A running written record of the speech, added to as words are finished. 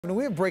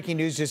We have breaking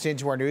news just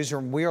into our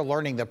newsroom. We are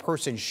learning the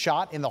person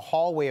shot in the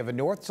hallway of a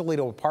North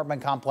Toledo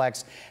apartment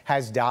complex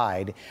has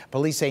died.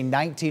 Police say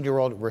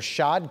 19-year-old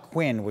Rashad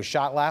Quinn was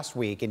shot last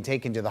week and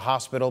taken to the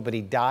hospital, but he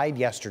died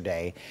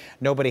yesterday.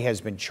 Nobody has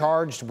been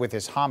charged with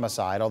his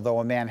homicide, although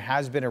a man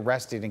has been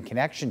arrested in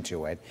connection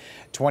to it.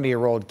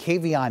 20-year-old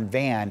Kaveon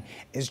Vann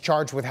is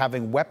charged with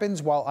having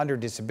weapons while under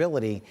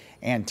disability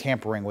and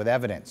tampering with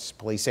evidence.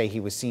 Police say he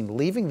was seen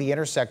leaving the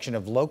intersection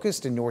of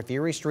Locust and North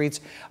Erie Streets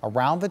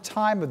around the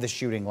time of the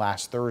shooting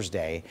last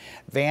Thursday.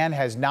 Vann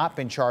has not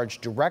been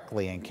charged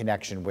directly in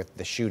connection with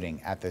the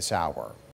shooting at this hour.